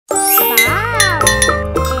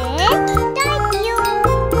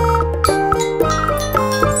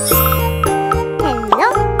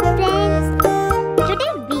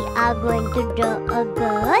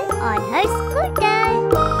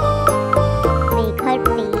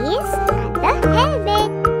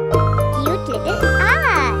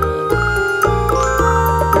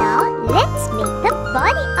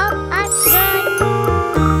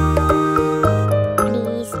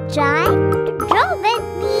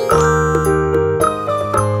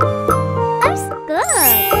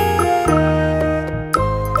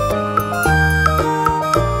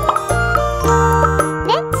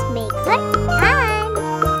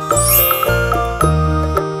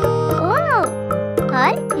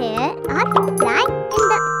Her hair are flying in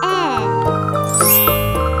the air.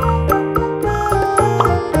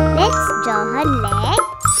 Let's draw her legs.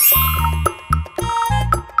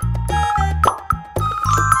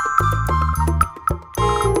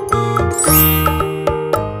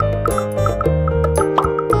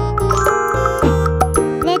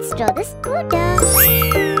 Let's draw the scooter.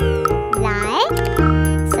 Like,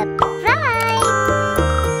 subscribe.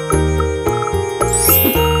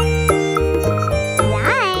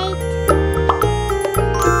 Right.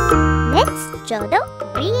 Let's draw the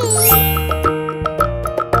wheel.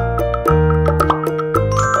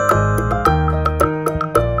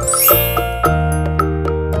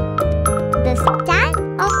 The stand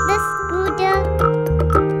of the scooter.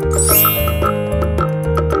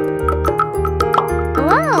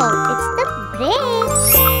 Wow, it's the brake.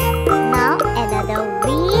 Now another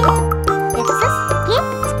wheel. It's a skip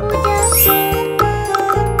scooter.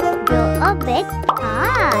 Go a bit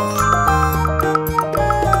hard.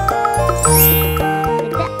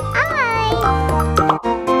 With the eye.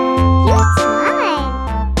 Cute smile.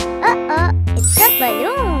 Uh-oh, it's a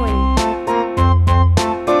balloon.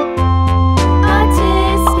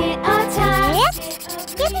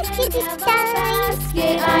 Kitty time.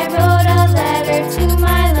 I wrote a letter to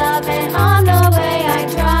my love, and on the way I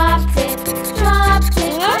dropped it. I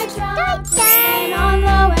dropped it, and on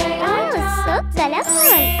the way I dropped so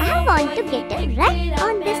colorful. I want to get a ride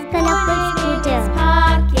on this colorful scooter.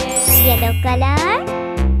 Yellow color.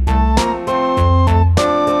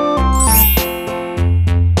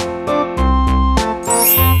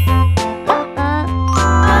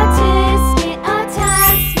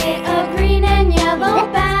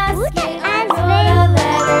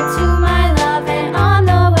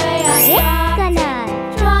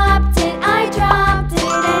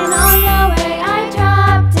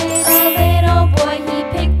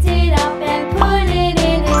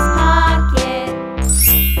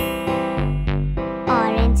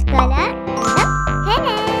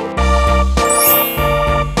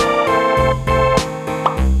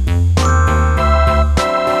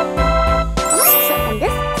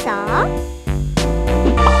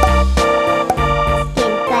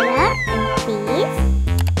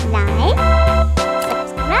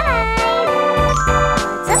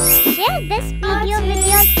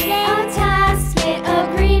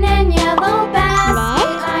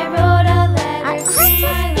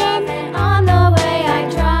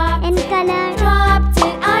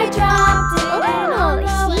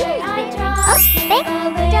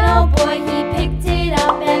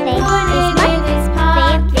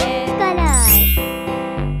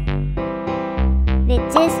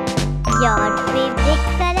 Which is your favorite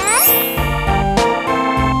color?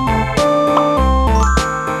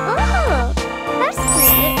 Oh, her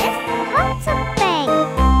scooter is also pink.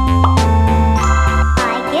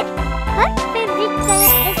 I guess her favorite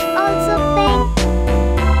color is also pink.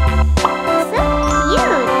 So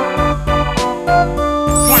cute.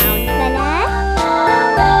 Brown color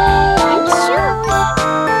and shoes.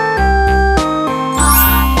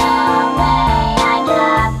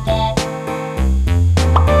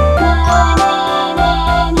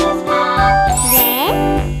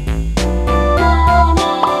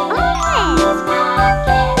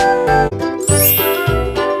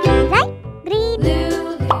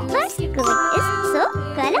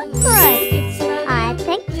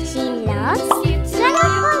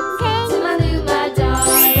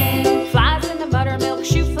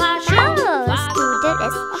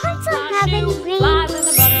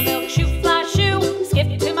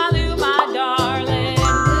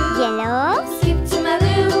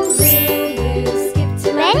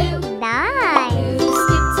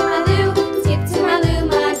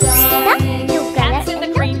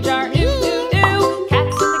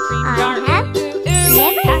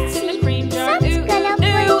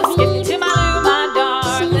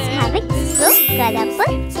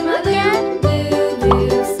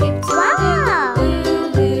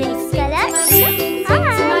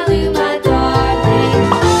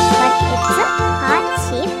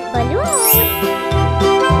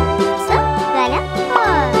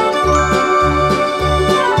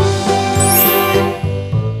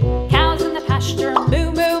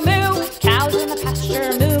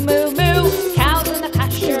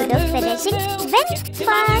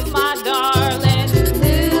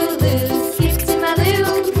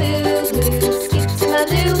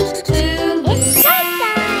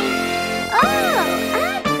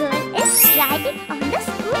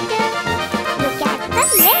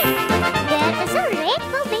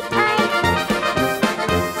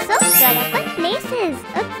 Places,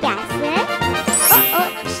 a castle. Oh,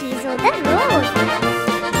 she's on the road.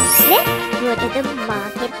 Let's Go to the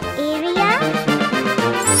market area.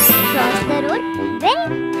 Cross the road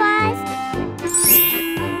very fast.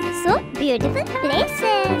 So beautiful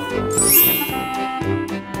places.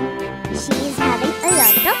 She is having a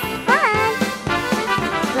lot of fun.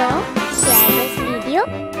 Go share this video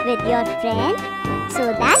with your friend so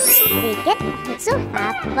that they can also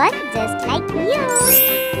have fun just like you.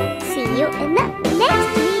 See you in the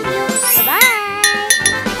next video.